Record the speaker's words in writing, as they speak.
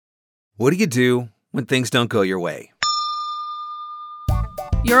What do you do when things don't go your way?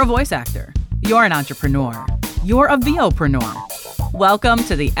 You're a voice actor. You're an entrepreneur. You're a VOpreneur. Welcome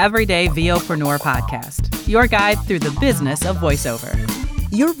to the Everyday VOpreneur podcast, your guide through the business of voiceover.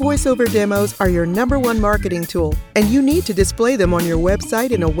 Your voiceover demos are your number one marketing tool, and you need to display them on your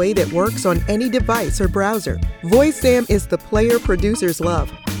website in a way that works on any device or browser. VoiceZam is the player producers love.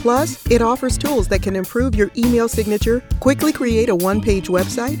 Plus, it offers tools that can improve your email signature, quickly create a one-page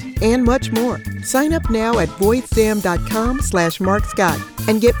website, and much more. Sign up now at voicezam.com/Mark Scott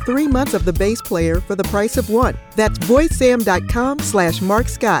and get 3 months of the base player for the price of one. That's voicezam.com/Mark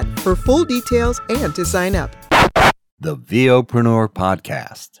Scott for full details and to sign up. The VOpreneur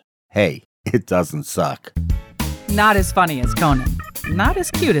Podcast. Hey, it doesn't suck. Not as funny as Conan. Not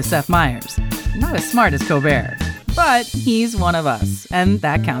as cute as Seth Meyers. Not as smart as Colbert. But he's one of us, and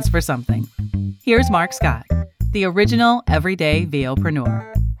that counts for something. Here's Mark Scott, the original Everyday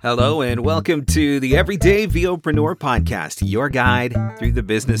VOpreneur. Hello and welcome to the Everyday VOpreneur Podcast, your guide through the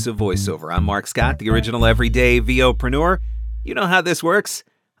business of voiceover. I'm Mark Scott, the original Everyday VOpreneur. You know how this works.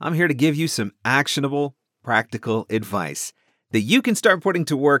 I'm here to give you some actionable, practical advice that you can start putting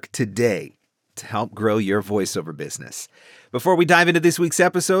to work today to help grow your voiceover business. Before we dive into this week's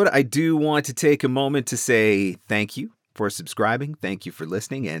episode, I do want to take a moment to say thank you for subscribing, thank you for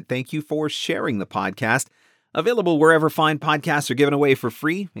listening, and thank you for sharing the podcast. Available wherever fine podcasts are given away for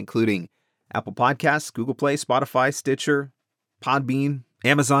free, including Apple Podcasts, Google Play, Spotify, Stitcher, Podbean,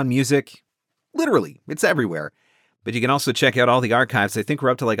 Amazon Music. Literally, it's everywhere. But you can also check out all the archives. I think we're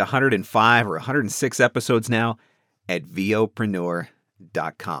up to like 105 or 106 episodes now at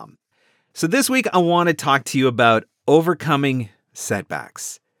VOpreneur.com. So this week, I want to talk to you about overcoming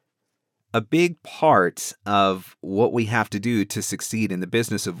setbacks. A big part of what we have to do to succeed in the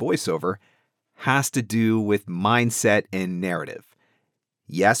business of voiceover has to do with mindset and narrative.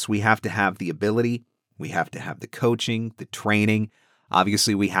 Yes, we have to have the ability, we have to have the coaching, the training.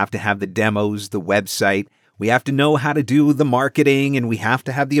 Obviously, we have to have the demos, the website. We have to know how to do the marketing, and we have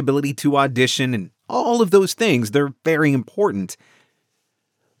to have the ability to audition, and all of those things, they're very important.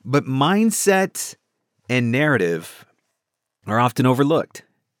 But mindset and narrative are often overlooked.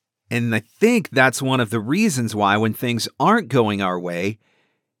 And I think that's one of the reasons why when things aren't going our way,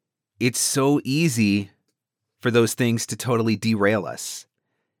 it's so easy for those things to totally derail us.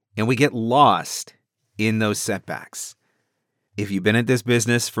 And we get lost in those setbacks. If you've been at this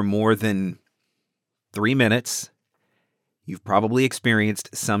business for more than 3 minutes, you've probably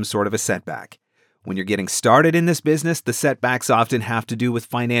experienced some sort of a setback. When you're getting started in this business, the setbacks often have to do with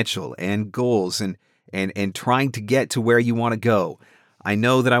financial and goals and trying to get to where you want to go. I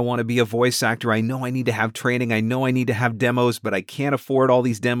know that I want to be a voice actor. I know I need to have training. I know I need to have demos, but I can't afford all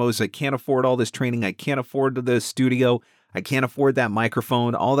these demos. I can't afford all this training. I can't afford the studio. I can't afford that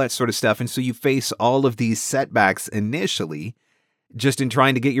microphone, all that sort of stuff. And so you face all of these setbacks initially just in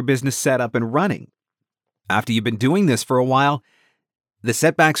trying to get your business set up and running. After you've been doing this for a while, the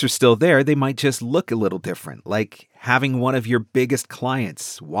setbacks are still there. They might just look a little different, like having one of your biggest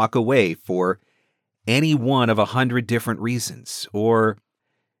clients walk away for any one of 100 different reasons, or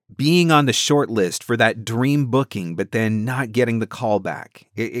being on the short list for that dream booking, but then not getting the call back.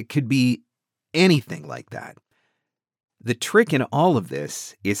 It could be anything like that. The trick in all of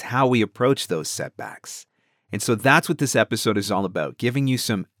this is how we approach those setbacks. And so that's what this episode is all about, giving you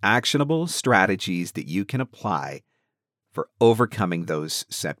some actionable strategies that you can apply for overcoming those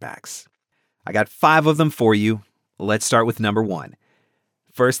setbacks. I got 5 of them for you. Let's start with number 1.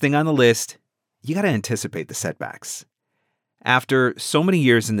 First thing on the list, you got to anticipate the setbacks. After so many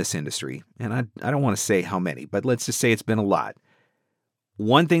years in this industry, and I don't want to say how many, but let's just say it's been a lot.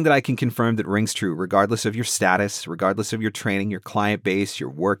 One thing that I can confirm that rings true, regardless of your status, regardless of your training, your client base,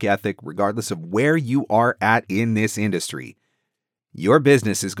 your work ethic, regardless of where you are at in this industry, your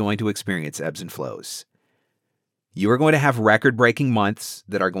business is going to experience ebbs and flows. You are going to have record-breaking months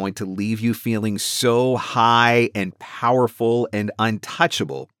that are going to leave you feeling so high and powerful and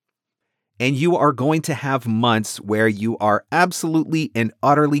untouchable. And you are going to have months where you are absolutely and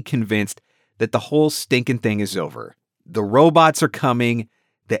utterly convinced that the whole stinking thing is over. The robots are coming.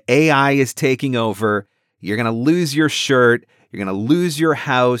 The AI is taking over. You're going to lose your shirt. You're going to lose your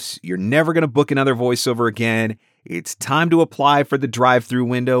house. You're never going to book another voiceover again. It's time to apply for the drive-through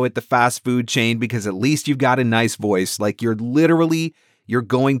window at the fast food chain because at least you've got a nice voice. Like you're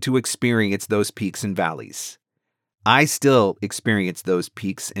going to experience those peaks and valleys. I still experience those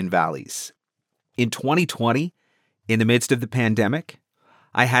peaks and valleys. In 2020, in the midst of the pandemic,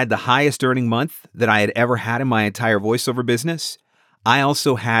 I had the highest earning month that I had ever had in my entire voiceover business. I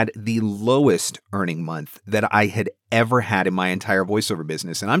also had the lowest earning month that I had ever had in my entire voiceover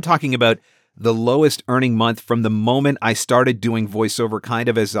business. And I'm talking about the lowest earning month from the moment I started doing voiceover kind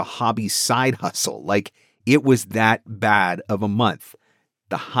of as a hobby side hustle. Like, it was that bad of a month.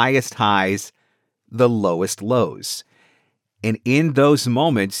 The highest highs, the lowest lows. And in those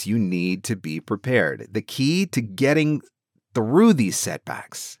moments, you need to be prepared. The key to getting through these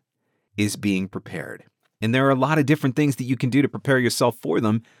setbacks is being prepared. And there are a lot of different things that you can do to prepare yourself for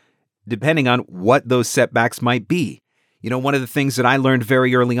them, depending on what those setbacks might be. One of the things that I learned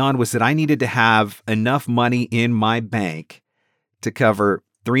very early on was that I needed to have enough money in my bank to cover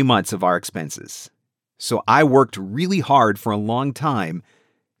 3 months of our expenses. So I worked really hard for a long time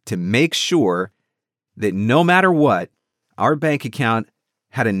to make sure that no matter what, our bank account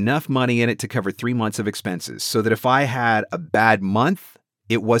had enough money in it to cover 3 months of expenses, so that if I had a bad month,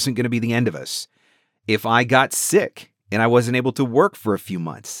 it wasn't going to be the end of us. If I got sick and I wasn't able to work for a few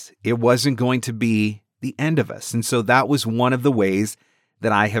months, it wasn't going to be the end of us. And so that was one of the ways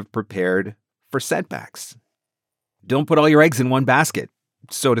that I have prepared for setbacks. Don't put all your eggs in one basket,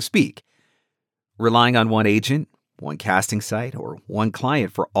 so to speak. Relying on one agent, one casting site, or one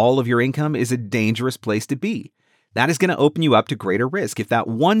client for all of your income is a dangerous place to be. That is going to open you up to greater risk. If that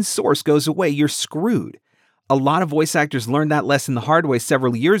one source goes away, you're screwed. A lot of voice actors learned that lesson the hard way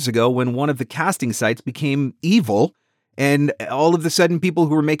several years ago when one of the casting sites became evil, and all of a sudden people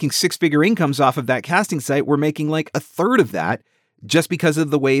who were making six-figure incomes off of that casting site were making like a third of that just because of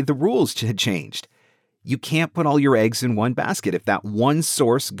the way the rules had changed. You can't put all your eggs in one basket. If that one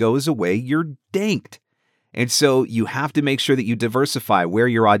source goes away, you're danked. And so you have to make sure that you diversify where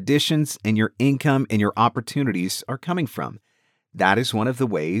your auditions and your income and your opportunities are coming from. That is one of the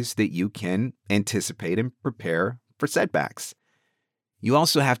ways that you can anticipate and prepare for setbacks. You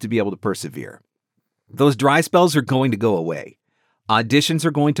also have to be able to persevere. Those dry spells are going to go away. Auditions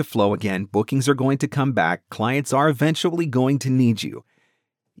are going to flow again. Bookings are going to come back. Clients are eventually going to need you.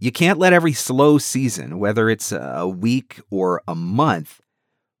 You can't let every slow season, whether it's a week or a month,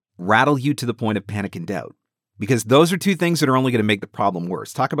 rattle you to the point of panic and doubt. Because those are two things that are only going to make the problem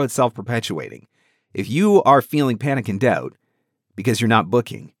worse. Talk about self-perpetuating. If you are feeling panic and doubt because you're not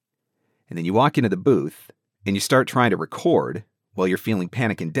booking, and then you walk into the booth and you start trying to record while you're feeling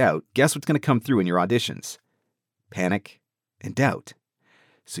panic and doubt, guess what's going to come through in your auditions? Panic and doubt.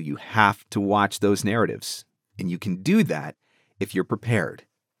 So you have to watch those narratives. And you can do that if you're prepared.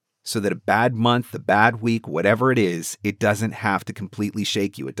 So that a bad month, a bad week, whatever it is, it doesn't have to completely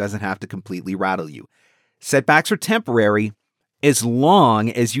shake you. It doesn't have to completely rattle you. Setbacks are temporary as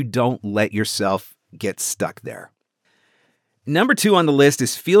long as you don't let yourself get stuck there. Number 2 on the list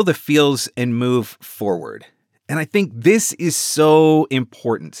is feel the feels and move forward. And I think this is so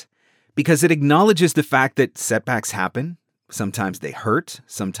important because it acknowledges the fact that setbacks happen. Sometimes they hurt,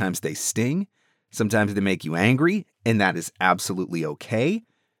 sometimes they sting, sometimes they make you angry, and that is absolutely okay.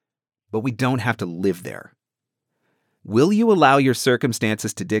 But we don't have to live there. Will you allow your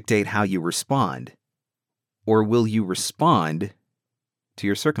circumstances to dictate how you respond? Or will you respond to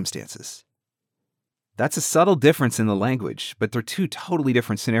your circumstances? That's a subtle difference in the language, but they're two totally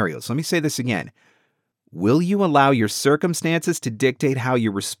different scenarios. Let me say this again. Will you allow your circumstances to dictate how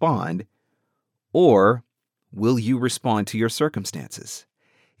you respond? Or will you respond to your circumstances?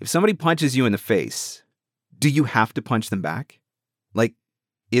 If somebody punches you in the face, do you have to punch them back? Like,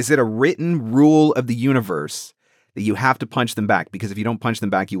 is it a written rule of the universe that you have to punch them back? Because if you don't punch them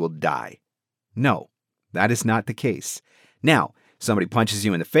back, you will die. No, that is not the case. Now, somebody punches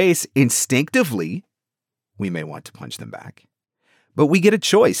you in the face, instinctively, we may want to punch them back. But we get a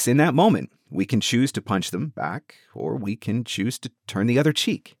choice in that moment. We can choose to punch them back, or we can choose to turn the other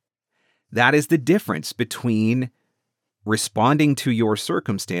cheek. That is the difference between responding to your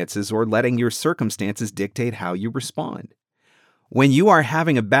circumstances or letting your circumstances dictate how you respond. When you are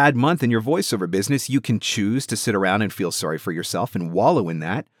having a bad month in your voiceover business, you can choose to sit around and feel sorry for yourself and wallow in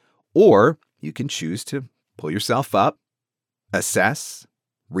that, or you can choose to pull yourself up, assess,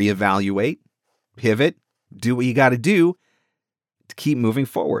 reevaluate, pivot, do what you got to do to keep moving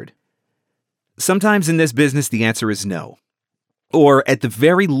forward. Sometimes in this business, the answer is no. Or at the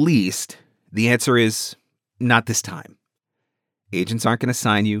very least, the answer is not this time. Agents aren't going to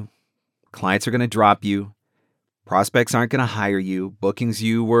sign you. Clients are going to drop you. Prospects aren't going to hire you. Bookings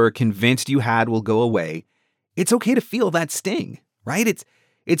you were convinced you had will go away. It's okay to feel that sting, right?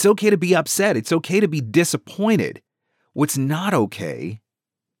 It's okay to be upset. It's okay to be disappointed. What's not okay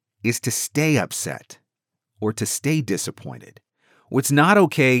is to stay upset or to stay disappointed. What's not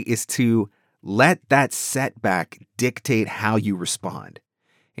okay is to let that setback dictate how you respond.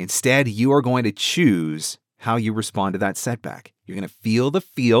 Instead, you are going to choose how you respond to that setback. You're going to feel the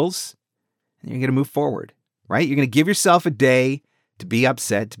feels, and you're going to move forward, right? You're going to give yourself a day to be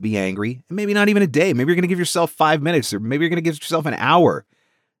upset, to be angry, and maybe not even a day. Maybe you're going to give yourself 5 minutes, or maybe you're going to give yourself an hour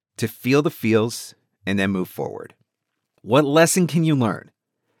to feel the feels and then move forward. What lesson can you learn?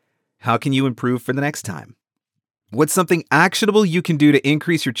 How can you improve for the next time? What's something actionable you can do to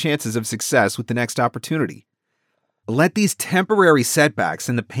increase your chances of success with the next opportunity? Let these temporary setbacks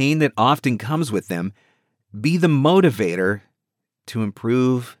and the pain that often comes with them be the motivator to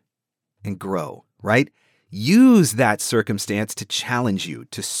improve and grow, right? Use that circumstance to challenge you,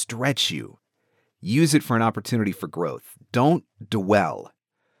 to stretch you. Use it for an opportunity for growth. Don't dwell.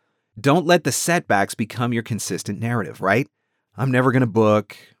 Don't let the setbacks become your consistent narrative, right? I'm never going to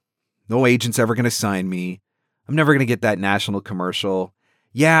book. No agent's ever going to sign me. I'm never going to get that national commercial.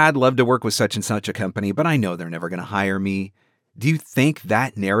 Yeah, I'd love to work with such and such a company, but I know they're never going to hire me. Do you think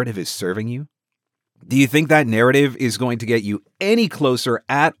that narrative is serving you? Do you think that narrative is going to get you any closer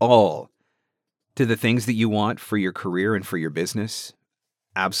at all to the things that you want for your career and for your business?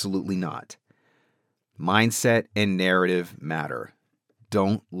 Absolutely not. Mindset and narrative matter.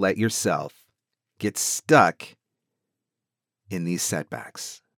 Don't let yourself get stuck in these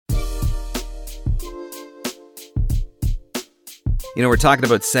setbacks. You know, we're talking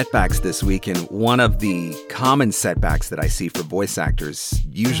about setbacks this week, and one of the common setbacks that I see for voice actors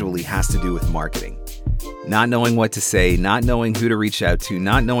usually has to do with marketing. Not knowing what to say, not knowing who to reach out to,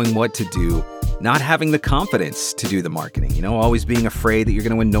 not knowing what to do, not having the confidence to do the marketing. You know, always being afraid that you're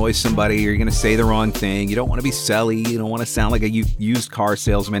going to annoy somebody, or you're going to say the wrong thing. You don't want to be silly. You don't want to sound like a used car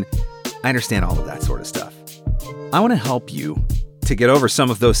salesman. I understand all of that sort of stuff. I want to help you to get over some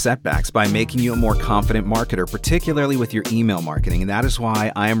of those setbacks by making you a more confident marketer, particularly with your email marketing. And that is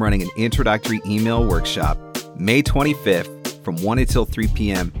why I am running an introductory email workshop May 25th from 1 until 3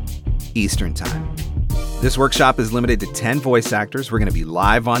 p.m. Eastern Time. This workshop is limited to 10 voice actors. We're going to be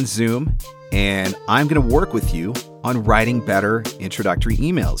live on Zoom, and I'm going to work with you on writing better introductory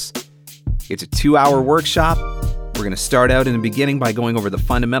emails. It's a 2-hour workshop. We're going to start out in the beginning by going over the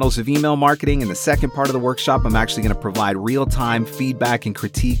fundamentals of email marketing. In the second part of the workshop, I'm actually going to provide real-time feedback and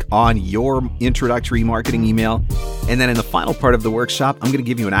critique on your introductory marketing email. And then in the final part of the workshop, I'm going to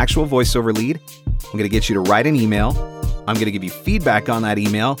give you an actual voiceover lead. I'm going to get you to write an email. I'm going to give you feedback on that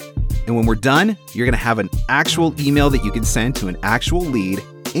email. And when we're done, you're going to have an actual email that you can send to an actual lead,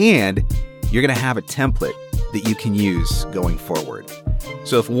 and you're going to have a template that you can use going forward.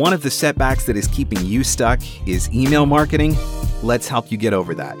 So if one of the setbacks that is keeping you stuck is email marketing, let's help you get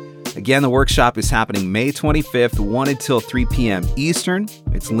over that. Again, the workshop is happening May 25th, 1 until 3 p.m. Eastern.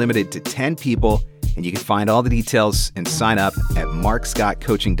 It's limited to 10 people, and you can find all the details and sign up at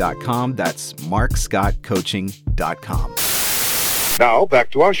markscottcoaching.com. That's markscottcoaching.com. Now, back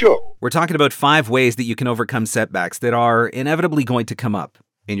to our show. We're talking about 5 ways that you can overcome setbacks that are inevitably going to come up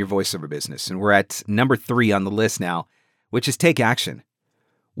in your voiceover business. And we're at number 3 on the list now, which is take action.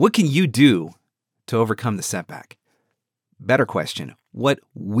 What can you do to overcome the setback? Better question, what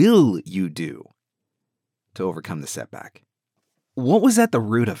will you do to overcome the setback? What was at the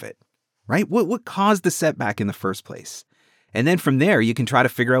root of it, right? What caused the setback in the first place? And then from there, you can try to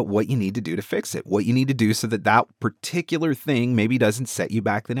figure out what you need to do to fix it, what you need to do so that that particular thing maybe doesn't set you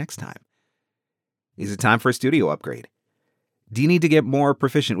back the next time. Is it time for a studio upgrade? Do you need to get more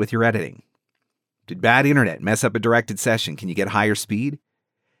proficient with your editing? Did bad internet mess up a directed session? Can you get higher speed?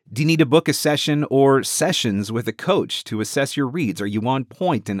 Do you need to book a session or sessions with a coach to assess your reads? Are you on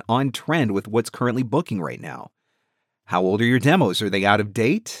point and on trend with what's currently booking right now? How old are your demos? Are they out of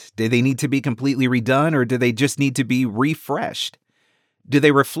date? Do they need to be completely redone, or do they just need to be refreshed? Do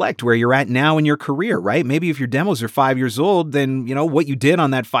they reflect where you're at now in your career, right? Maybe if your demos are 5 years old, then, what you did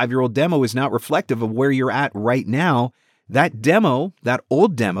on that 5-year-old demo is not reflective of where you're at right now. That demo, that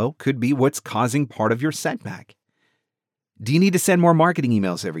old demo, could be what's causing part of your setback. Do you need to send more marketing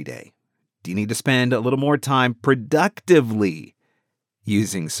emails every day? Do you need to spend a little more time productively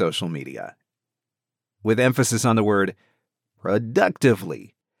using social media? With emphasis on the word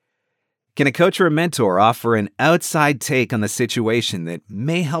productively. Can a coach or a mentor offer an outside take on the situation that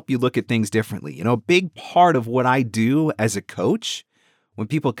may help you look at things differently? A big part of what I do as a coach when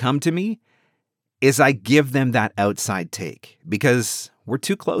people come to me is I give them that outside take, because we're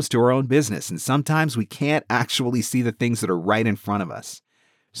too close to our own business, and sometimes we can't actually see the things that are right in front of us.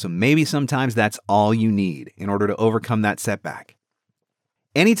 So maybe sometimes that's all you need in order to overcome that setback.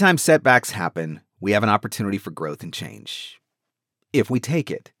 Anytime setbacks happen, we have an opportunity for growth and change. If we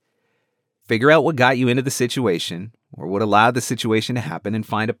take it, figure out what got you into the situation or what allowed the situation to happen, and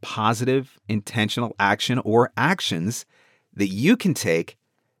find a positive, intentional action or actions that you can take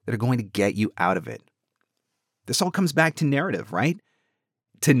that are going to get you out of it. This all comes back to narrative, right?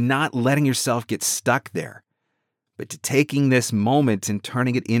 To not letting yourself get stuck there, but to taking this moment and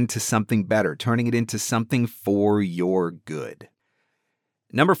turning it into something better, turning it into something for your good.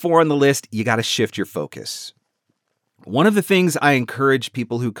 Number 4 on the list, you got to shift your focus. One of the things I encourage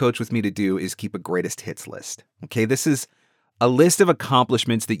people who coach with me to do is keep a greatest hits list. Okay, this is a list of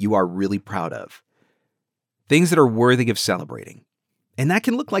accomplishments that you are really proud of. Things that are worthy of celebrating. And that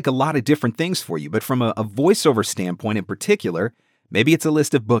can look like a lot of different things for you, but from a voiceover standpoint in particular, maybe it's a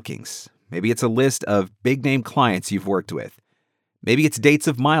list of bookings. Maybe it's a list of big name clients you've worked with. Maybe it's dates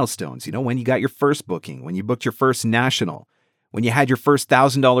of milestones, when you got your first booking, when you booked your first national, when you had your first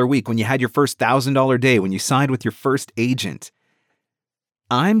 $1,000 week, when you had your first $1,000 day, when you signed with your first agent.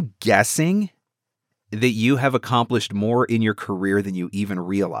 I'm guessing that you have accomplished more in your career than you even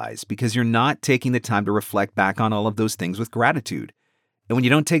realize because you're not taking the time to reflect back on all of those things with gratitude. And when you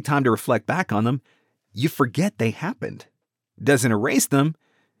don't take time to reflect back on them, you forget they happened. Doesn't erase them.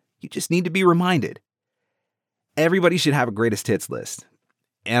 You just need to be reminded. Everybody should have a greatest hits list.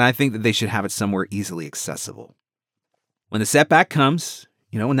 And I think that they should have it somewhere easily accessible. When the setback comes,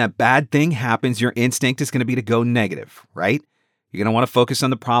 when that bad thing happens, your instinct is going to be to go negative, right? You're going to want to focus on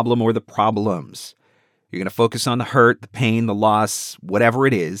the problem or the problems. You're going to focus on the hurt, the pain, the loss, whatever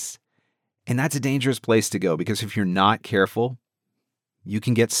it is. And that's a dangerous place to go because if you're not careful, you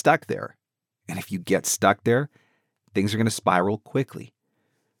can get stuck there. And if you get stuck there, things are going to spiral quickly.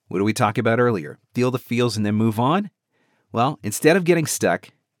 What did we talk about earlier? Feel the feels and then move on? Well, instead of getting stuck,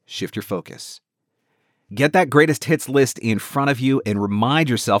 shift your focus. Get that greatest hits list in front of you and remind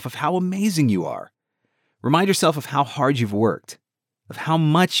yourself of how amazing you are. Remind yourself of how hard you've worked, of how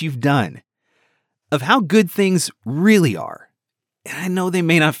much you've done, of how good things really are. And I know they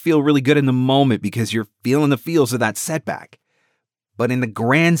may not feel really good in the moment because you're feeling the feels of that setback. But in the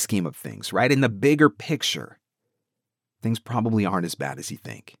grand scheme of things, right, in the bigger picture, things probably aren't as bad as you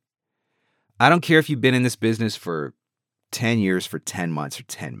think. I don't care if you've been in this business for 10 years, for 10 months, or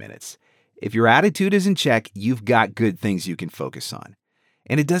 10 minutes. If your attitude is in check, you've got good things you can focus on.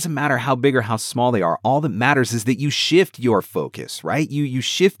 And it doesn't matter how big or how small they are. All that matters is that you shift your focus, right? You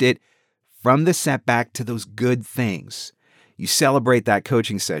shift it from the setback to those good things. You celebrate that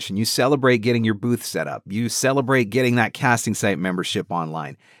coaching session. You celebrate getting your booth set up. You celebrate getting that casting site membership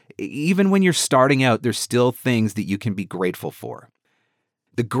online. Even when you're starting out, there's still things that you can be grateful for.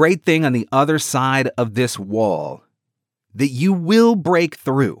 The great thing on the other side of this wall that you will break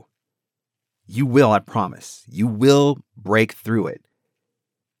through. You will, I promise. You will break through it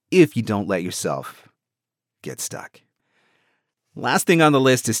if you don't let yourself get stuck. Last thing on the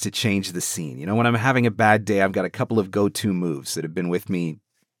list is to change the scene. When I'm having a bad day, I've got a couple of go-to moves that have been with me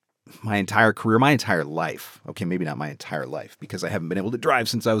my entire career, my entire life. Okay, maybe not my entire life because I haven't been able to drive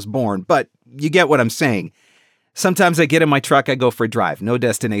since I was born, but you get what I'm saying. Sometimes I get in my truck, I go for a drive, no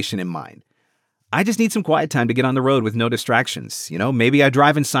destination in mind. I just need some quiet time to get on the road with no distractions. Maybe I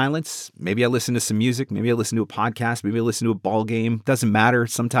drive in silence. Maybe I listen to some music. Maybe I listen to a podcast. Maybe I listen to a ball game. Doesn't matter.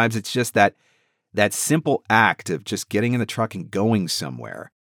 Sometimes it's just that simple act of just getting in the truck and going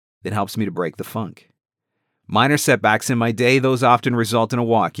somewhere that helps me to break the funk. Minor setbacks in my day, those often result in a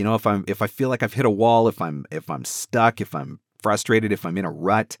walk. If I feel like I've hit a wall, if I'm stuck, if I'm frustrated, if I'm in a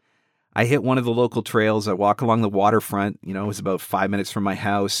rut, I hit one of the local trails. I walk along the waterfront. It's about 5 minutes from my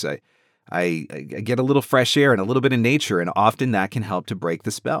house. I get a little fresh air and a little bit of nature, and often that can help to break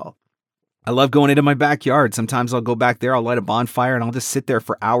the spell. I love going into my backyard. Sometimes I'll go back there, I'll light a bonfire, and I'll just sit there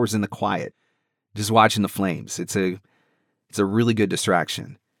for hours in the quiet, just watching the flames. It's a really good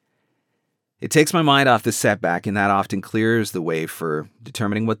distraction. It takes my mind off the setback, and that often clears the way for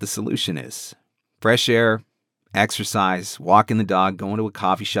determining what the solution is. Fresh air, exercise, walking the dog, going to a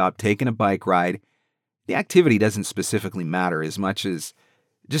coffee shop, taking a bike ride. The activity doesn't specifically matter as much as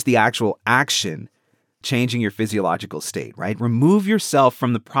just the actual action changing your physiological state, right? Remove yourself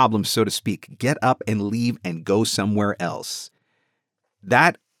from the problem, so to speak. Get up and leave and go somewhere else.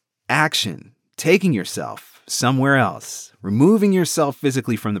 That action, taking yourself somewhere else, removing yourself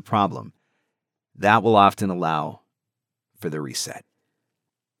physically from the problem, that will often allow for the reset.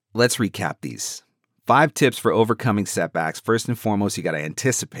 Let's recap these. 5 tips for overcoming setbacks. First and foremost, you got to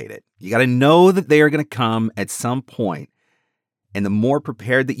anticipate it. You got to know that they are going to come at some point. And the more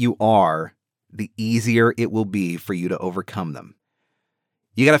prepared that you are, the easier it will be for you to overcome them.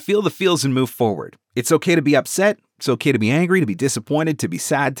 You got to feel the feels and move forward. It's okay to be upset. It's okay to be angry, to be disappointed, to be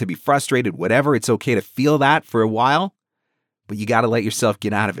sad, to be frustrated, whatever. It's okay to feel that for a while, but you got to let yourself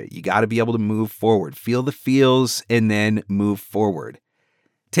get out of it. You got to be able to move forward. Feel the feels and then move forward.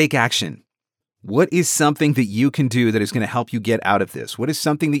 Take action. What is something that you can do that is going to help you get out of this? What is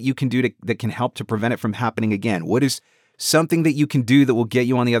something that you can do that can help to prevent it from happening again? What is something that you can do that will get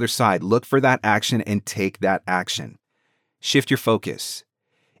you on the other side? Look for that action and take that action. Shift your focus.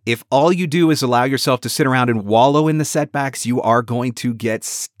 If all you do is allow yourself to sit around and wallow in the setbacks, you are going to get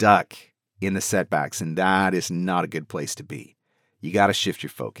stuck in the setbacks, and that is not a good place to be. You got to shift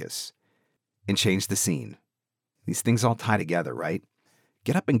your focus and change the scene. These things all tie together, right?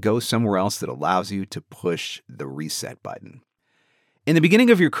 Get up and go somewhere else that allows you to push the reset button. In the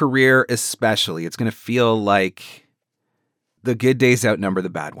beginning of your career especially, it's going to feel like the good days outnumber the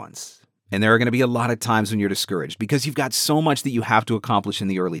bad ones. And there are going to be a lot of times when you're discouraged because you've got so much that you have to accomplish in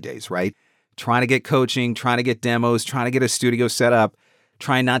the early days, right? Trying to get coaching, trying to get demos, trying to get a studio set up,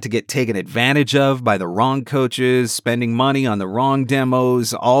 trying not to get taken advantage of by the wrong coaches, spending money on the wrong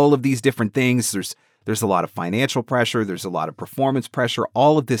demos, all of these different things. There's a lot of financial pressure. There's a lot of performance pressure,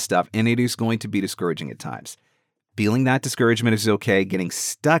 all of this stuff, and it is going to be discouraging at times. Feeling that discouragement is okay. Getting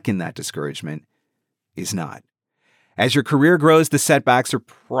stuck in that discouragement is not. As your career grows, the setbacks are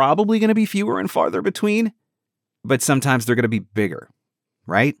probably going to be fewer and farther between, but sometimes they're going to be bigger,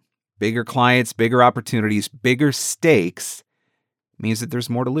 right? Bigger clients, bigger opportunities, bigger stakes means that there's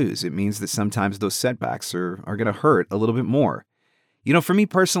more to lose. It means that sometimes those setbacks are going to hurt a little bit more. You know, for me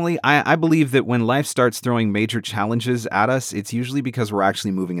personally, I believe that when life starts throwing major challenges at us, it's usually because we're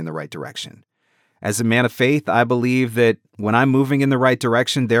actually moving in the right direction. As a man of faith, I believe that when I'm moving in the right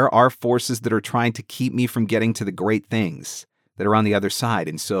direction, there are forces that are trying to keep me from getting to the great things that are on the other side.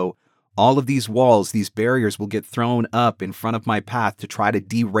 And so all of these walls, these barriers will get thrown up in front of my path to try to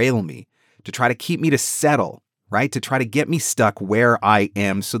derail me, to try to keep me to settle, right? To try to get me stuck where I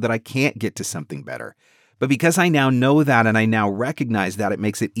am so that I can't get to something better. But because I now know that and I now recognize that, it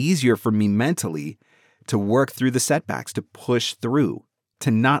makes it easier for me mentally to work through the setbacks, to push through,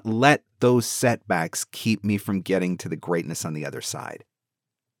 to not let those setbacks keep me from getting to the greatness on the other side.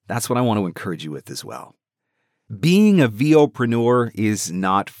 That's what I want to encourage you with as well. Being a VOpreneur is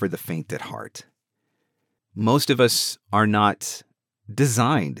not for the faint at heart. Most of us are not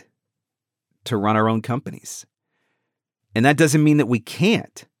designed to run our own companies. And that doesn't mean that we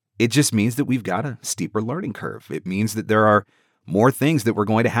can't. It just means that we've got a steeper learning curve. It means that there are more things that we're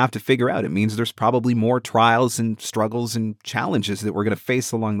going to have to figure out. It means there's probably more trials and struggles and challenges that we're going to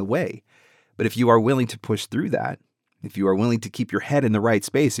face along the way. But if you are willing to push through that, if you are willing to keep your head in the right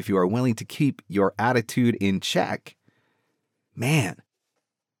space, if you are willing to keep your attitude in check, man,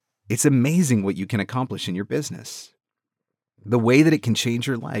 it's amazing what you can accomplish in your business. The way that it can change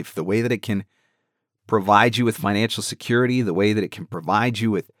your life, the way that it can provide you with financial security, the way that it can provide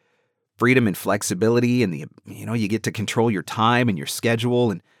you with freedom and flexibility, and you get to control your time and your schedule.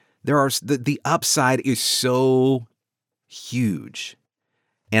 And the upside is so huge.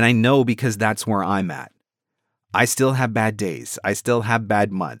 And I know because that's where I'm at. I still have bad days. I still have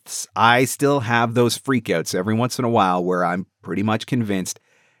bad months. I still have those freakouts every once in a while where I'm pretty much convinced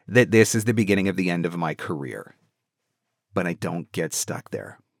that this is the beginning of the end of my career. But I don't get stuck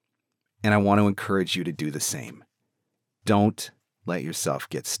there. And I want to encourage you to do the same. Don't let yourself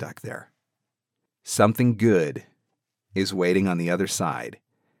get stuck there. Something good is waiting on the other side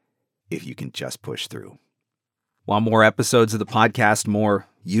if you can just push through. Want more episodes of the podcast, more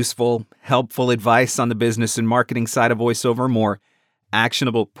useful, helpful advice on the business and marketing side of voiceover, more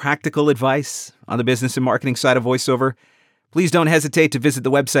actionable, practical advice on the business and marketing side of voiceover? Please don't hesitate to visit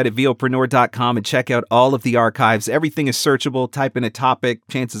the website at VOpreneur.com and check out all of the archives. Everything is searchable. Type in a topic.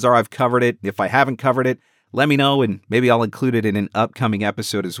 Chances are I've covered it. If I haven't covered it, let me know, and maybe I'll include it in an upcoming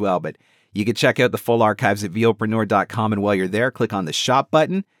episode as well. But you can check out the full archives at VOpreneur.com, and while you're there, click on the shop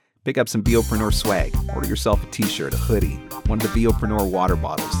button, pick up some VOpreneur swag. Order yourself a t-shirt, a hoodie, one of the VOpreneur water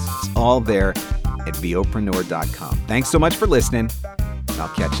bottles. It's all there at VOpreneur.com. Thanks so much for listening. I'll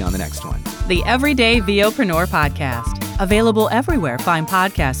catch you on the next one. The Everyday VOpreneur Podcast. Available everywhere fine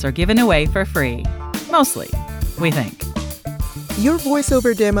podcasts are given away for free. Mostly, we think. Your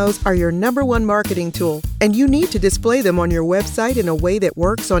voiceover demos are your #1 marketing tool, and you need to display them on your website in a way that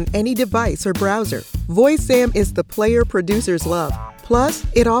works on any device or browser. VoiceSam is the player producers love. Plus,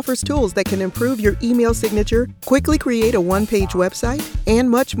 it offers tools that can improve your email signature, quickly create a one-page website, and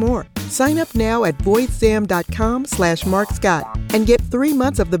much more. Sign up now at voicesam.com/MarkScott and get 3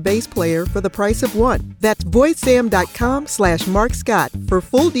 months of the base player for the price of one. That's voicesam.com/MarkScott for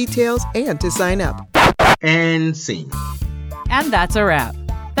full details and to sign up. And scene. And that's a wrap.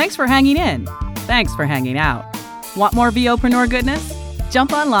 Thanks for hanging in. Thanks for hanging out. Want more VOpreneur goodness?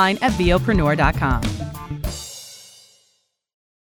 Jump online at VOpreneur.com.